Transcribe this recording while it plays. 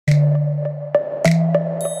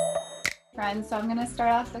friends. So I'm going to start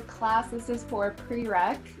off the class. This is for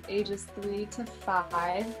prereq, ages 3 to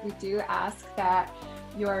 5. We do ask that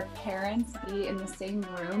your parents be in the same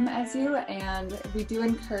room as you, and we do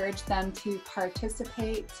encourage them to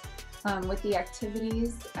participate with the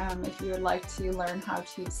activities. If you would like to learn how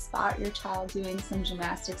to spot your child doing some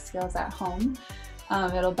gymnastics skills at home,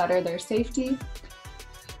 it'll better their safety.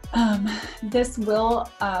 This will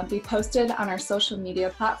be posted on our social media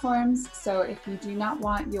platforms, so if you do not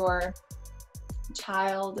want your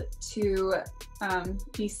child to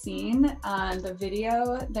be seen on the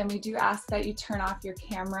video, then we do ask that you turn off your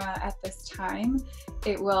camera at this time.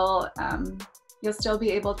 It will, you'll still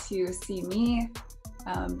be able to see me,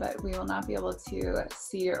 but we will not be able to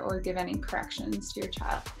see or give any corrections to your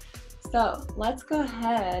child. So let's go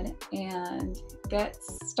ahead and get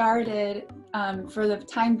started. For the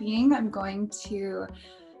time being, I'm going to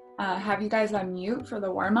have you guys on mute for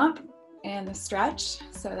the warm-up and the stretch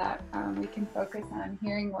so that we can focus on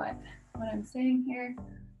hearing what I'm saying here.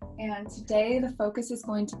 And today the focus is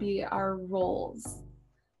going to be our rolls.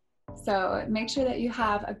 So make sure that you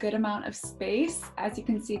have a good amount of space. As you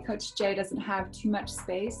can see, Coach Jay doesn't have too much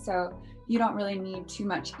space, so you don't really need too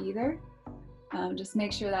much either. Just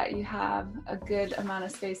make sure that you have a good amount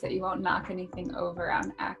of space that you won't knock anything over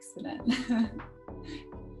on accident.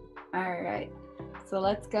 All right, so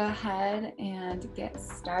let's go ahead and get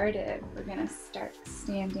started. We're gonna start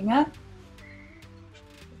standing up.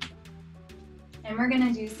 And we're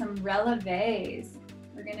gonna do some releves.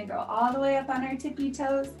 We're gonna go all the way up on our tippy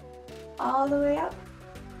toes, all the way up,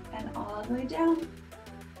 and all the way down,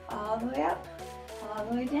 all the way up, all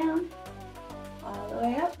the way down, all the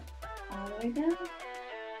way up, all the way down,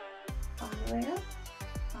 all the way up,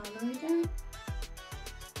 all the way down,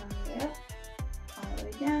 all the way up, all the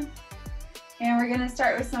way down. And we're gonna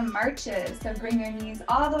start with some marches. So bring your knees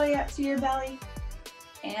all the way up to your belly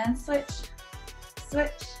and switch,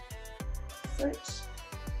 switch, switch,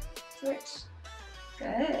 switch.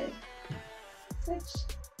 Good. Switch,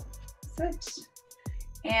 switch.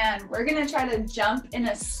 And we're gonna try to jump in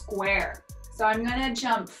a square. So I'm gonna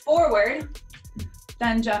jump forward,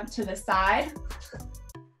 then jump to the side,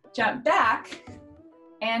 jump back,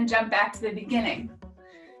 and jump back to the beginning.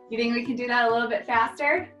 You think we can do that a little bit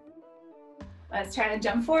faster? Let's try to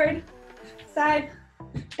jump forward, side,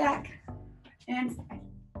 back, and side.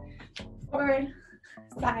 Forward,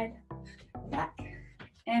 side, back,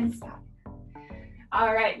 and side.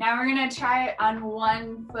 All right, now we're gonna try it on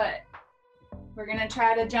one foot. We're gonna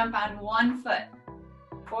try to jump on one foot.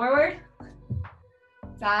 Forward,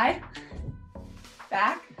 side,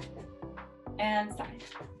 back, and side.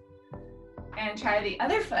 And try the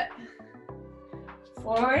other foot.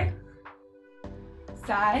 Forward,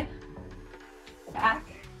 side, back,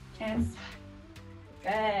 and side.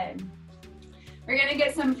 Good. We're gonna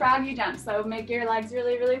get some froggy jumps, so make your legs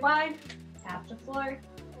really, really wide, tap the floor,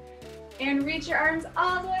 and reach your arms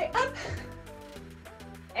all the way up.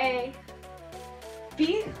 A,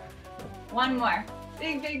 B, one more.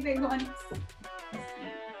 Big, big, big one.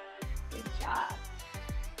 Good job.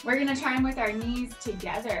 We're gonna try them with our knees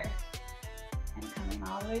together. And coming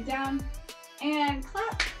all the way down, and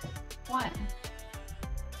clap. 1,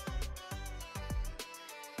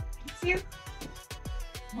 2,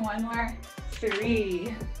 1 more,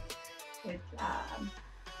 3. Good job.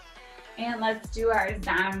 And let's do our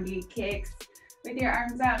zombie kicks. With your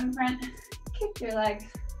arms out in front, kick your legs.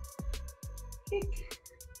 Kick.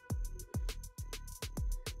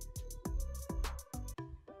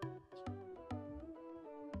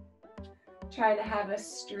 Try to have a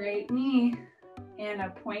straight knee and a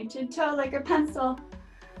pointed toe like a pencil.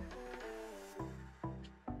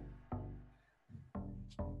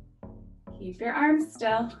 Keep your arms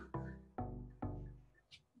still.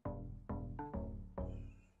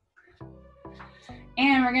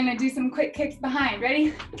 And we're gonna do some quick kicks behind.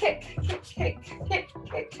 Ready? Kick, kick, kick, kick,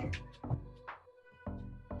 kick.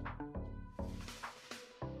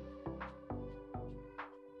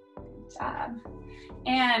 Good job.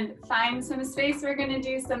 And find some space. We're gonna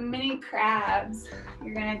do some mini crabs.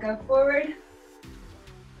 You're gonna go forward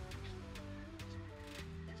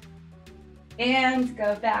and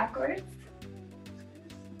go backwards.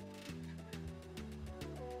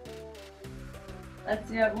 Let's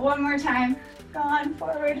do it one more time. Go on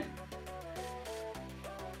forward.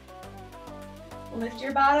 Lift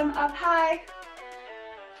your bottom up high.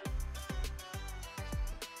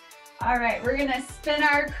 All right, we're gonna spin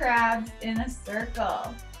our crabs in a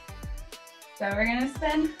circle. So we're gonna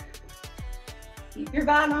spin. Keep your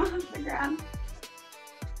bottom off the ground.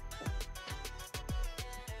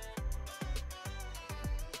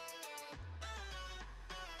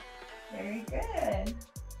 Very good.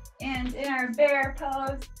 And in our bear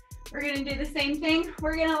pose, we're gonna do the same thing.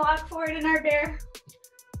 We're gonna walk forward in our bear.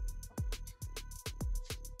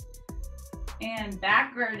 And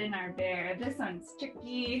backward in our bear. This one's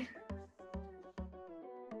tricky.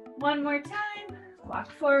 One more time.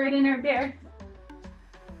 Walk forward in our bear.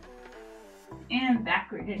 And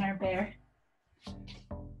backward in our bear.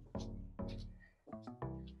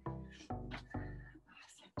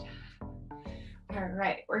 All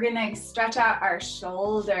right, we're gonna stretch out our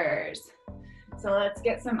shoulders. So let's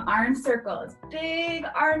get some arm circles. Big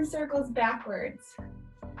arm circles backwards.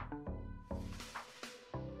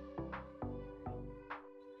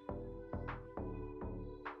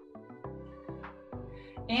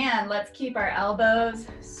 And let's keep our elbows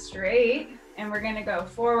straight, and we're gonna go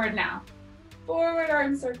forward now. Forward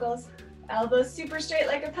arm circles, elbows super straight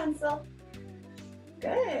like a pencil.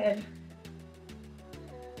 Good.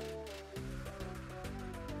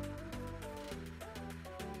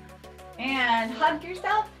 And hug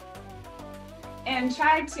yourself, and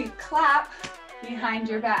try to clap behind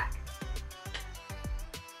your back.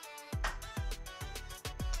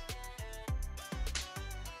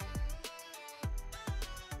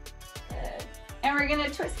 And we're gonna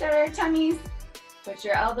twist our tummies. Put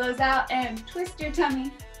your elbows out and twist your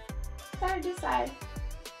tummy side to side.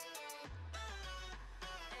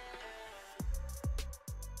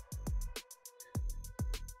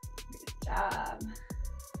 Good job.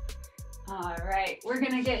 All right, we're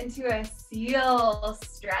gonna get into a seal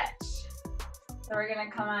stretch. So we're gonna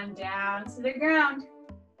come on down to the ground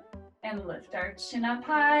and lift our chin up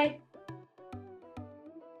high.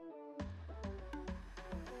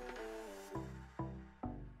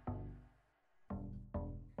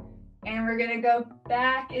 And we're gonna go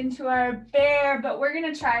back into our bear, but we're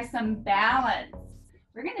gonna try some balance.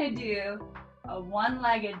 We're gonna do a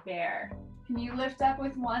one-legged bear. Can you lift up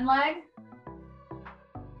with one leg?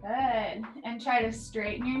 Good, and try to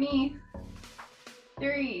straighten your knee.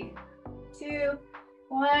 3, 2,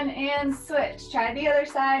 1, and switch. Try the other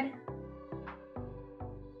side.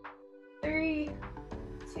 3,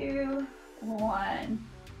 2, 1.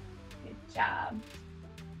 Good job.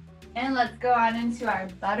 And let's go on into our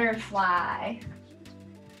butterfly.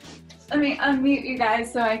 Let me unmute you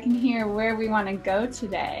guys so I can hear where we want to go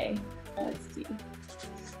today. Let's see.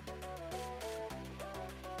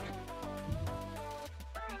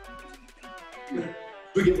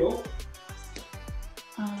 We get both.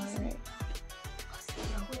 All right.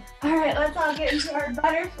 All right, let's all get into our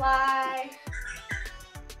butterfly.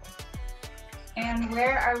 And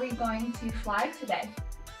where are we going to fly today?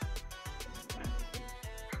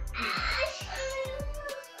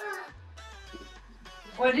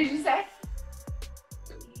 What did you say?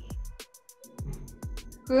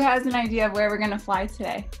 Who has an idea of where we're gonna fly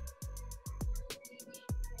today?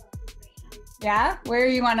 Yeah? Where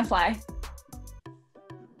do you want to fly?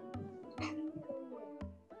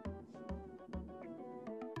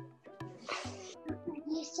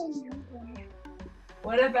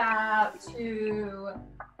 What about to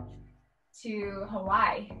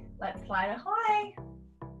Hawaii? Let's fly to Hawaii.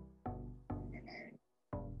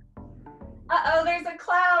 Uh-oh, there's a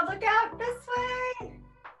cloud. Look out this way.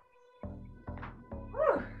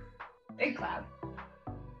 Whew, big cloud.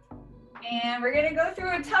 And we're gonna go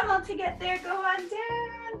through a tunnel to get there. Go on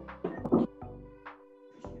down.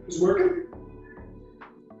 It's working.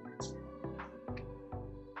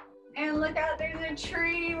 And look out, there's a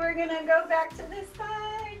tree. We're gonna go back to this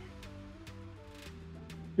side.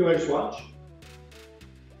 You want to just watch?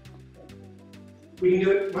 We can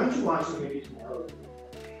do it. Why don't you watch it maybe tomorrow?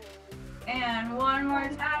 And one more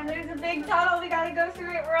time. There's a big tunnel. We gotta go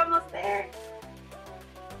through it. We're almost there.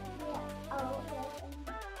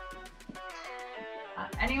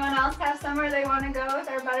 Anyone else have somewhere they want to go with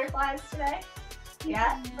our butterflies today?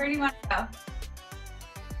 Yeah? Where do you want to go?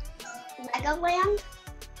 Legoland.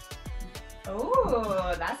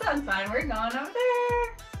 Oh, that sounds fun. We're going over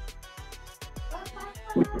there.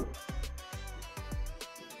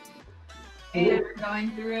 And we're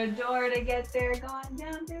going through a door to get there, going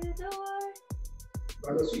down through the door.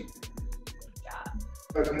 Good job.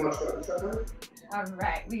 All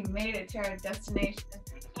right, we made it to our destination.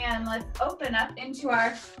 And let's open up into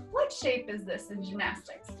our, what shape is this in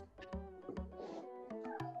gymnastics?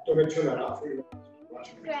 Don't get turn that off.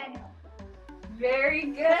 Straddle. Very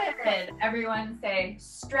good. Everyone say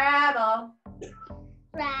straddle.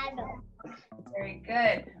 Straddle. Very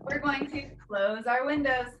good. We're going to close our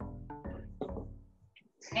windows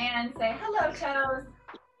and say hello, toes.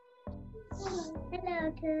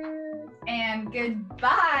 Hello, toes. And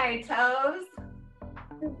goodbye, toes.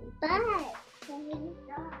 Bye.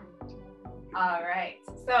 All right.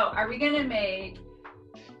 So are we going to make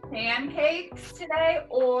pancakes today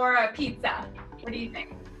or a pizza? What do you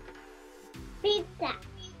think? Pizza.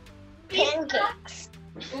 Pancakes.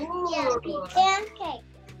 Ooh. Yeah, pancakes.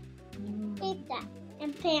 Pizza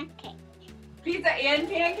and pancakes. Pizza and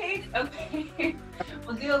pancakes? Okay.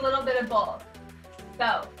 We'll do a little bit of both.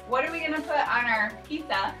 So, what are we going to put on our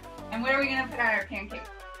pizza and what are we going to put on our pancakes?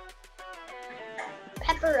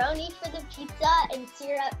 Pepperoni for the pizza and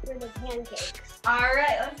syrup for the pancakes. All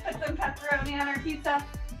right, let's put some pepperoni on our pizza.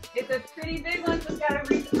 It's a pretty big one, so it's got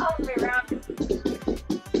to reach all the way around.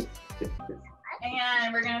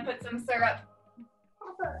 And we're going to put some syrup.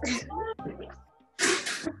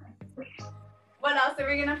 What else are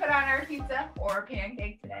we going to put on our pizza or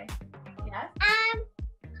pancake today? Yes?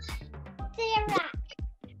 Syrup.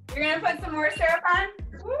 You're going to put some more syrup on?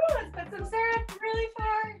 Woo, let's put some syrup really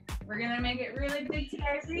far. We're going to make it really big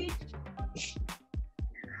today. Reach.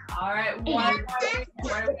 All right, what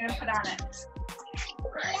are we going to put on it?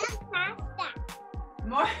 Pasta.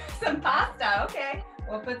 More, some pasta, okay.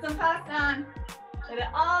 We'll put some pasta on. Put it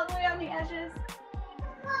all the way on the edges.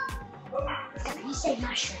 You say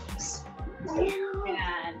mushrooms.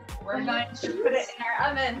 And we're going to put it in our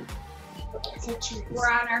oven.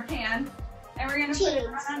 We're on our pan. And we're going to put it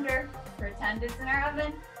right under. Pretend it's in our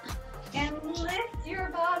oven. And lift your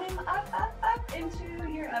bottom up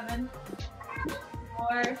into your oven.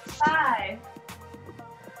 For 5,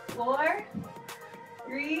 4,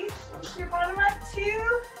 3, lift your bottom up, 2,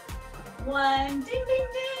 1, ding, ding,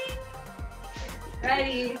 ding.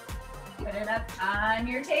 Ready, put it up on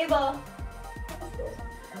your table.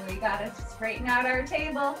 And we gotta straighten out our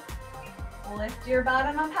table. Lift your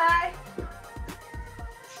bottom up high.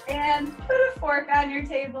 And put a fork on your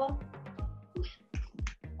table.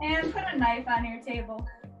 And put a knife on your table.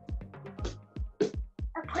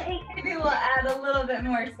 Maybe we'll add a little bit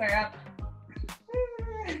more syrup.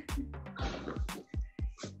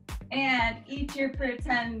 And eat your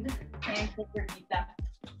pretend pancake or pizza.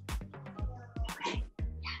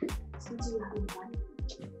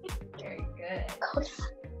 Very good.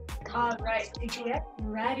 All right, to get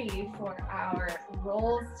ready for our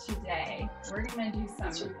rolls today, we're gonna do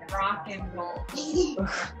some rock and roll.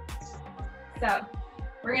 So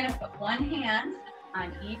we're gonna put one hand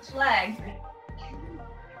on each leg.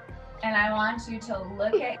 And I want you to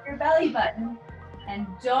look at your belly button and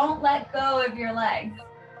don't let go of your legs.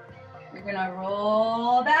 You're gonna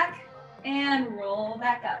roll back and roll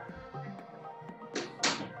back up.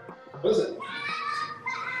 What is it?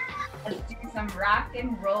 Let's do some rock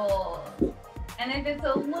and roll. And if it's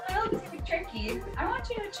a little too tricky, I want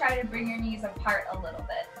you to try to bring your knees apart a little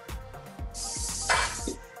bit.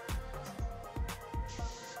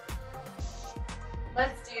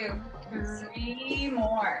 Let's do 3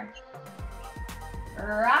 more.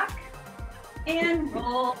 Rock and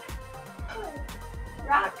roll.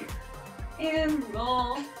 Rock and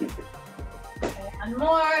roll. One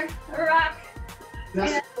more. Rock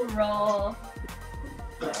and roll.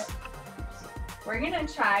 We're gonna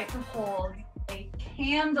try to hold a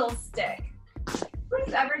candlestick.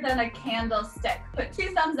 Who's ever done a candlestick? Put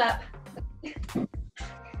 2 thumbs up.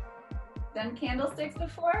 Done candlesticks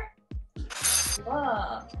before?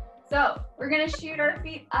 Whoa. So we're gonna shoot our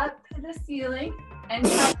feet up to the ceiling and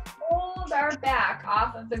try to hold our back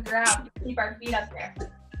off of the ground to keep our feet up there.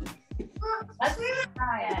 Let's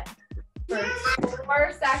try it for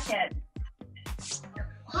 4 seconds.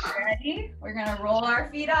 Ready? We're gonna roll our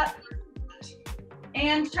feet up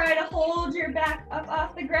and try to hold your back up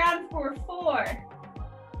off the ground for 4,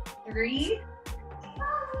 3,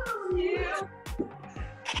 2,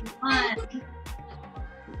 1.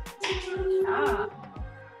 Stop.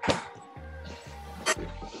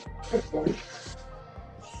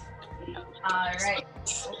 All right,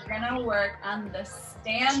 we're gonna work on the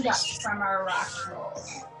stand up from our rock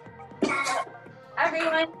rolls.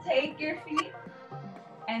 Everyone take your feet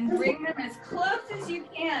and bring them as close as you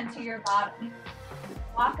can to your bottom.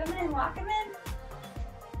 Walk them in, walk them in.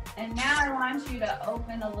 And now I want you to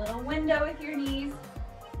open a little window with your knees.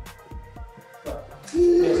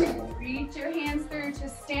 Reach your hands through to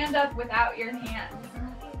stand up without your hands.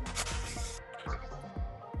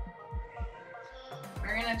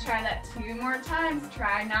 We're gonna try that 2 more times.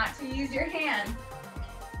 Try not to use your hands.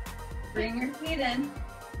 Bring your feet in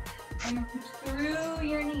and reach through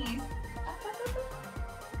your knees.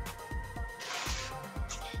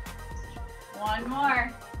 One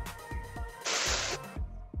more.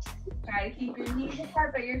 Try to keep your knees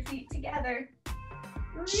apart but your feet together.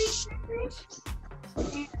 Reach, reach.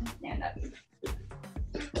 And stand up.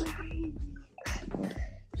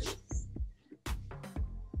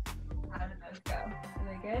 How did those go? Are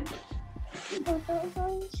they good?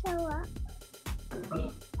 Show up.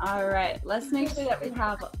 All right, let's make sure that we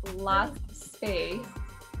have lots of space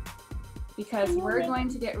because we're going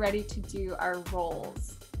to get ready to do our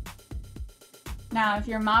rolls. Now, if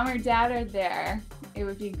your mom or dad are there, it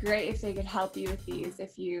would be great if they could help you with these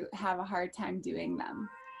if you have a hard time doing them.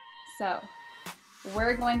 So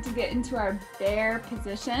we're going to get into our bear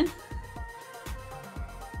position.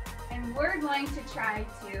 And we're going to try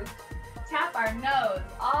to tap our nose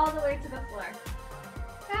all the way to the floor.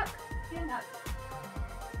 Tap, stand up.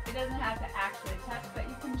 It doesn't have to actually touch, but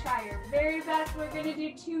you can try your very best. We're going to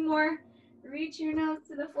do 2 more. Reach your nose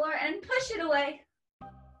to the floor and push it away.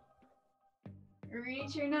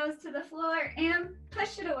 Reach your nose to the floor and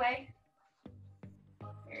push it away.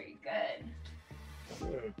 Very good.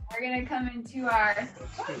 We're going to come into our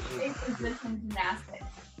big position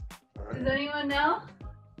gymnastics. Does anyone know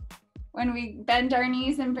when we bend our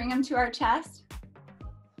knees and bring them to our chest?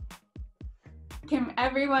 Can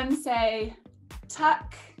everyone say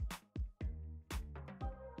tuck?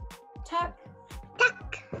 Tuck.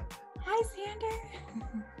 Tuck. Hi, Xander.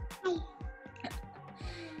 Hi.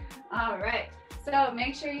 All right. So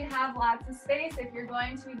make sure you have lots of space if you're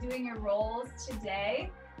going to be doing your rolls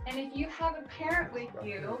today. And if you have a parent with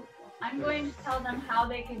you, I'm going to tell them how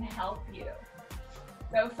they can help you.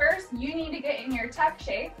 So first, you need to get in your tuck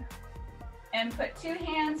shape and put 2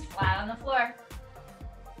 hands flat on the floor.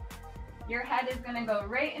 Your head is going to go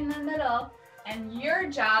right in the middle, and your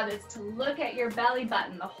job is to look at your belly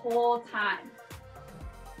button the whole time.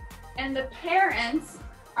 And the parents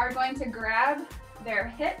are going to grab their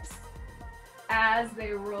hips as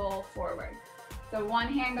they roll forward. So one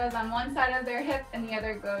hand goes on one side of their hip and the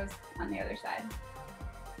other goes on the other side.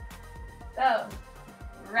 So,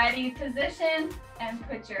 ready position and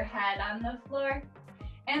put your head on the floor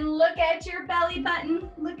and look at your belly button.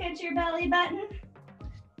 Look at your belly button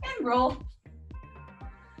and roll.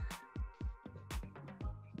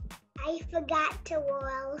 I forgot to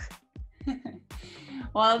roll.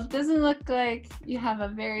 Well, it doesn't look like you have a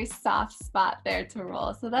very soft spot there to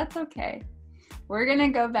roll, so that's okay. We're gonna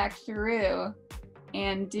go back through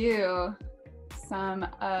and do some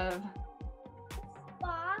of,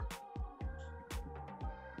 let's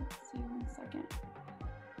see, 1 second.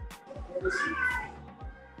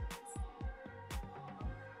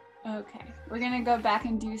 Okay, we're gonna go back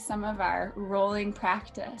and do some of our rolling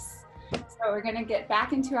practice. So we're gonna get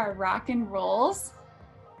back into our rock and rolls.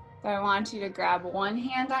 So I want you to grab 1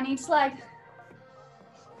 hand on each leg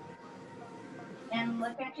and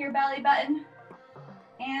look at your belly button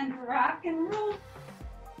and rock and roll.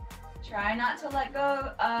 Try not to let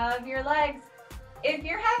go of your legs. If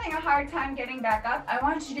you're having a hard time getting back up, I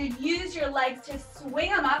want you to use your legs to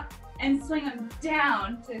swing them up and swing them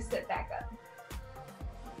down to sit back up.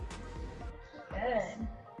 Good.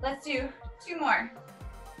 Let's do 2 more.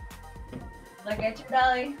 Look at your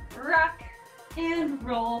belly, rock and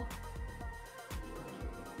roll.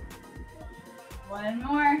 1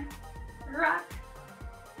 more, rock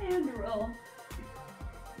and roll.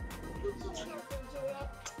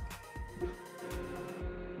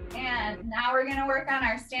 And now we're gonna work on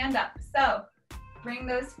our stand up. So bring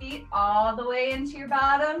those feet all the way into your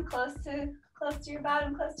bottom, close to your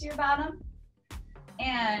bottom, close to your bottom.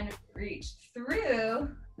 And reach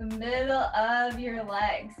through the middle of your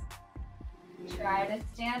legs. Try to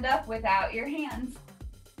stand up without your hands.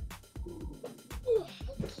 Good,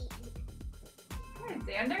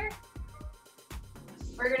 Xander.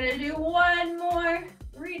 We're gonna do 1 more.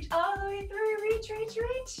 Reach all the way through, reach, reach,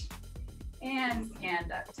 reach. And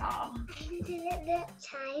stand up tall. I did it that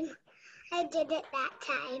time. I did it that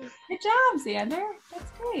time. Good job, Xander.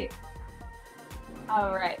 That's great.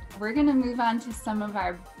 All right, we're gonna move on to some of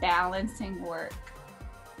our balancing work.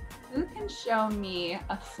 Who can show me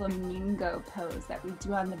a flamingo pose that we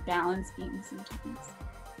do on the balance beam sometimes?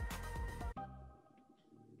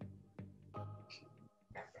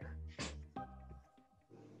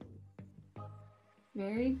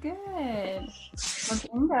 Very good.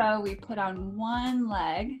 Flamingo, we put on 1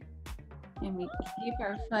 leg and we keep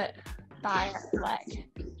our foot by our leg.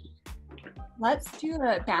 Let's do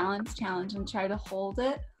a balance challenge and try to hold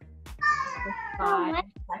it for 5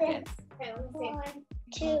 seconds. 1,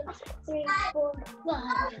 2, 3, 4,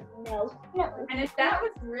 5. No. And if that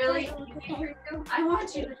was really easy for you, I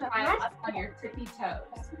want you to try up on your tippy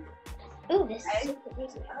toes. Ooh, this Okay. is super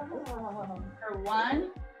easy. Oh. For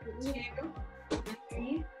 1, 2,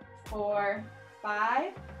 3, 4,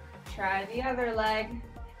 5. Try the other leg.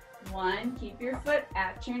 1, keep your foot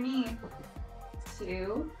at your knee.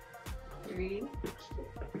 2, 3,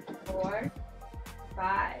 4,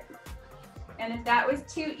 5. And if that was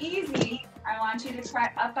too easy, I want you to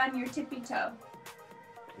try up on your tippy toe.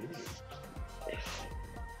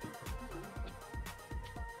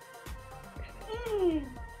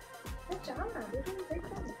 Good job. You're doing great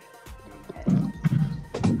job.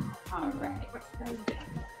 All right.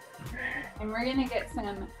 And we're gonna get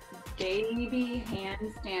some baby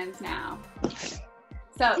handstands now.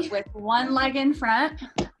 So with one leg in front,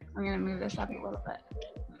 I'm gonna move this up a little bit.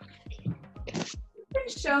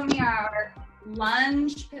 Show me our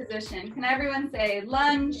lunge position. Can everyone say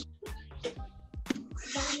lunge?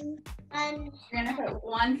 Lunge. You're gonna put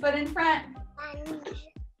one foot in front. Lunge.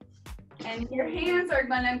 And your hands are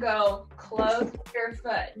gonna go close to your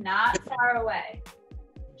foot, not far away.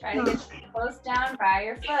 Try to get close down by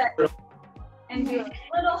your foot and do a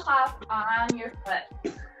little hop on your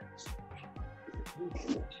foot.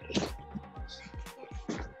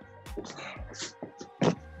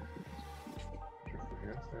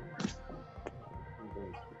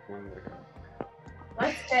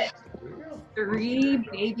 Let's get 3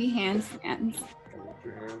 baby handstands.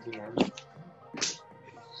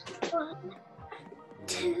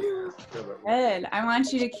 Good. I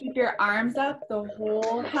want you to keep your arms up the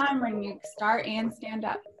whole time when you start and stand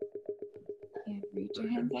up. And reach your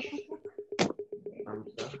hands up.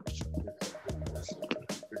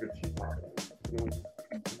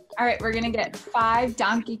 All right, we're gonna get 5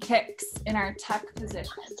 donkey kicks in our tuck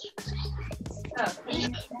position. So,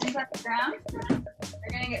 hands up the ground.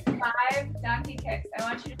 We're gonna get 5 donkey kicks. I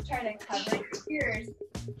want you to try to cover your ears.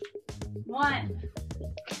 1,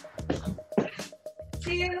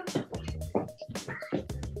 2,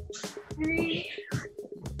 3,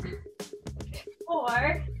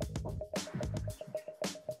 4,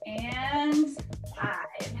 and 5.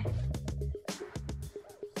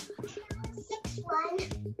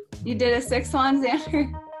 6-1. You did a 6-1,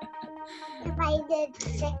 Xander? If I did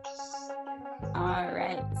 6. All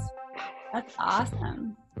right. That's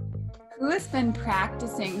awesome. Who has been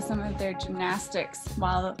practicing some of their gymnastics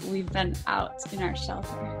while we've been out in our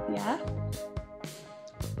shelter? Yeah?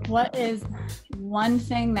 What is one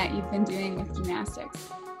thing that you've been doing with gymnastics?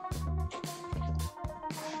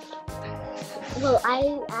 Well,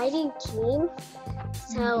 I do team,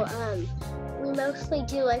 so we mostly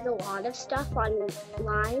do like a lot of stuff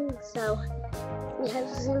online. So we have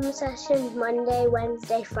Zoom sessions Monday,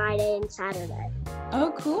 Wednesday, Friday, and Saturday.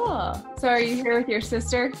 Oh, cool. So are you here with your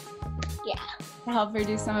sister? Yeah. To help her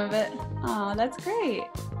do some of it? Oh, that's great.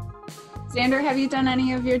 Xander, have you done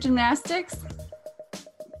any of your gymnastics?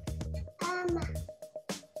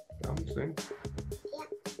 Bouncing. Yeah.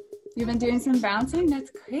 You've been doing some bouncing?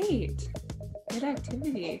 That's great. Good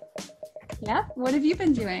activity. Yep. What have you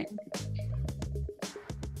been doing?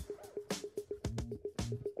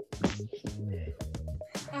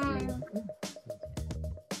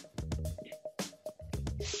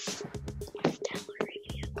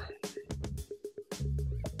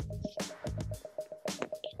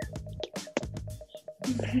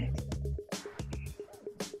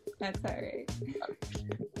 That's all right.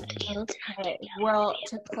 Okay, well,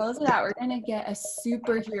 to close it out, we're gonna get a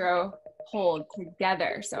superhero hold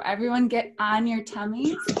together. So everyone get on your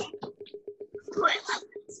tummies.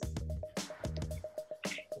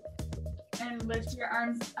 And lift your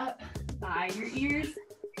arms up by your ears.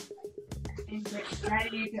 And get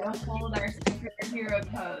ready to hold our superhero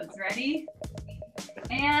pose. Ready?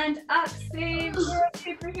 And up, same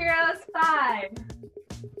superheroes. 5,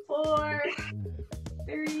 4,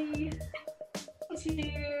 3,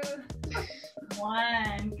 2,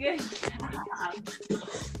 1. Good job.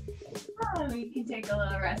 Oh, we can take a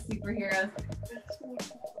little rest, superheroes.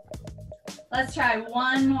 Let's try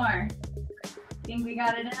one more. Think we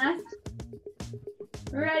got it in us?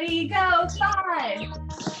 Ready, go. 5,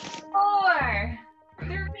 4,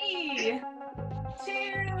 3,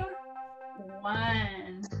 2,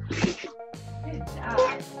 1. Good job.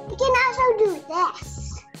 You can also do this.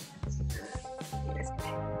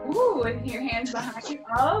 Ooh, with your hands behind you.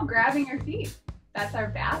 Oh, grabbing your feet. That's our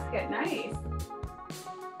basket. Nice.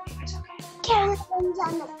 Carry things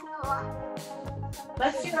on the floor.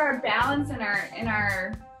 Let's do our balance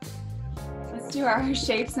let's do our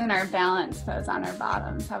shapes and our balance pose on our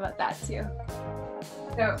bottoms. How about that too?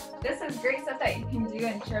 So this is great stuff that you can do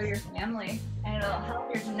and show your family, and it'll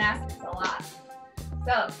help your gymnastics a lot.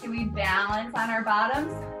 So can we balance on our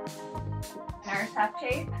bottoms in our step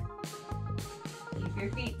shape? Keep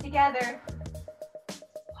your feet together.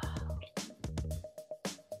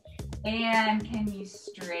 And can you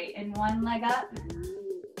straighten one leg up?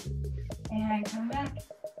 And come back.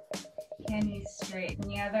 Can you straighten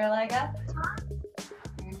the other leg up?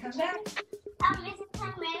 And come back.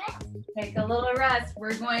 Take a little rest.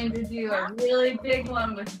 We're going to do a really big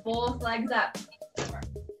one with both legs up.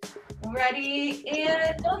 Ready?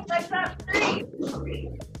 And both legs up. 3,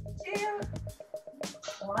 2,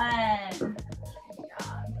 1.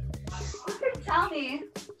 tell me,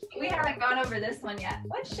 we haven't gone over this one yet.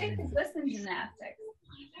 What shape is this in gymnastics?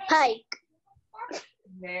 Hike.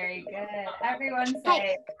 Very good. Everyone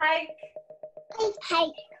say hike.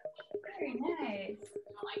 Hike. Very nice.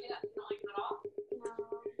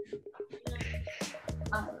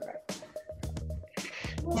 All right.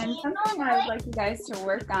 And something I would like you guys to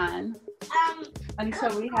work on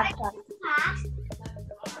until we have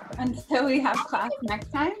class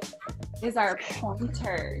next time is our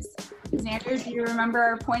pointers. Xander, do you remember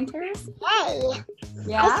our pointers? Jay.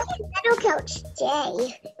 Yeah? I think Little Coach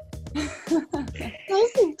Jay. I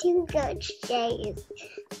see two Coach Jays.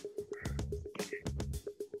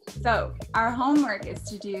 So our homework is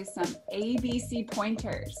to do some ABC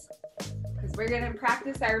pointers because we're going to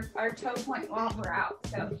practice our toe point while we're out.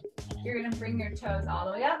 So you're going to bring your toes all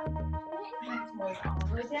the way up and toes all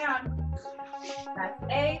the way down. That's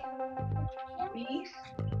A, B,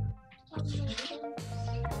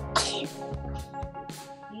 E,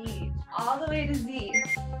 all the way to Z.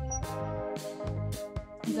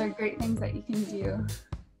 These are great things that you can do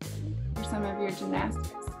for some of your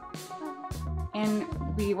gymnastics. And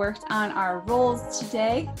we worked on our rolls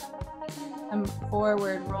today, some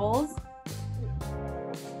forward rolls.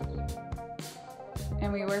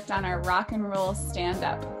 And we worked on our rock and roll stand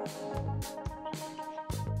up.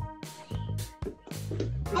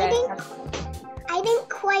 I didn't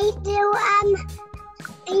quite do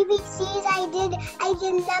ABCs. I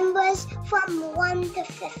did numbers from 1 to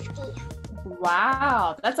 50.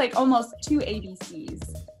 Wow, that's like almost 2 ABCs.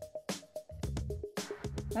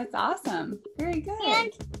 That's awesome. Very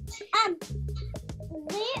good. And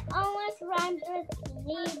we almost ran the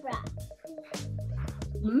zebra.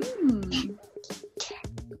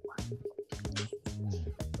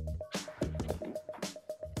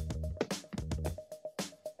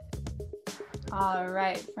 All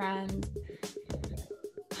right, friends.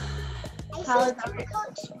 I see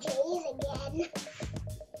Coach J's again.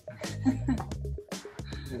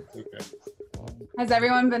 Okay. Has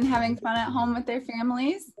everyone been having fun at home with their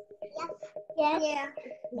families? Yep. Yeah.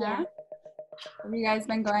 Yeah. Have you guys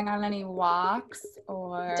been going on any walks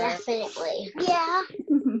or? Definitely. Yeah.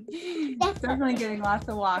 Definitely getting lots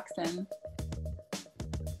of walks in.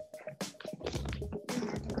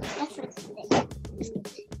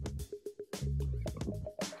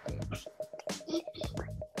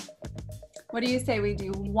 What do you say we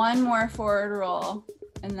do one more forward roll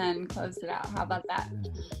and then close it out? How about that?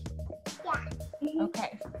 Yeah.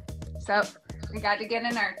 Okay. So we got to get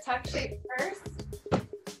in our tuck shape first.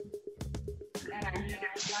 And our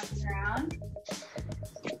hands on the ground.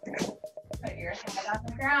 Put your head on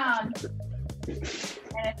the ground.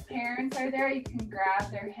 And if parents are there, you can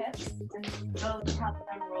grab their hips and slowly help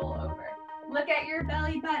them roll over. Look at your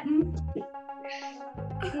belly button.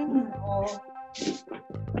 Roll.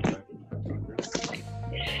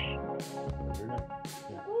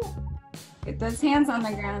 Get those hands on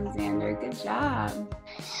the ground, Xander. Good job.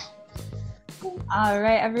 All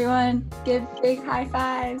right, everyone, give big high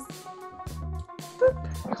fives. Boop.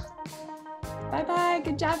 Bye-bye.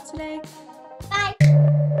 Good job today.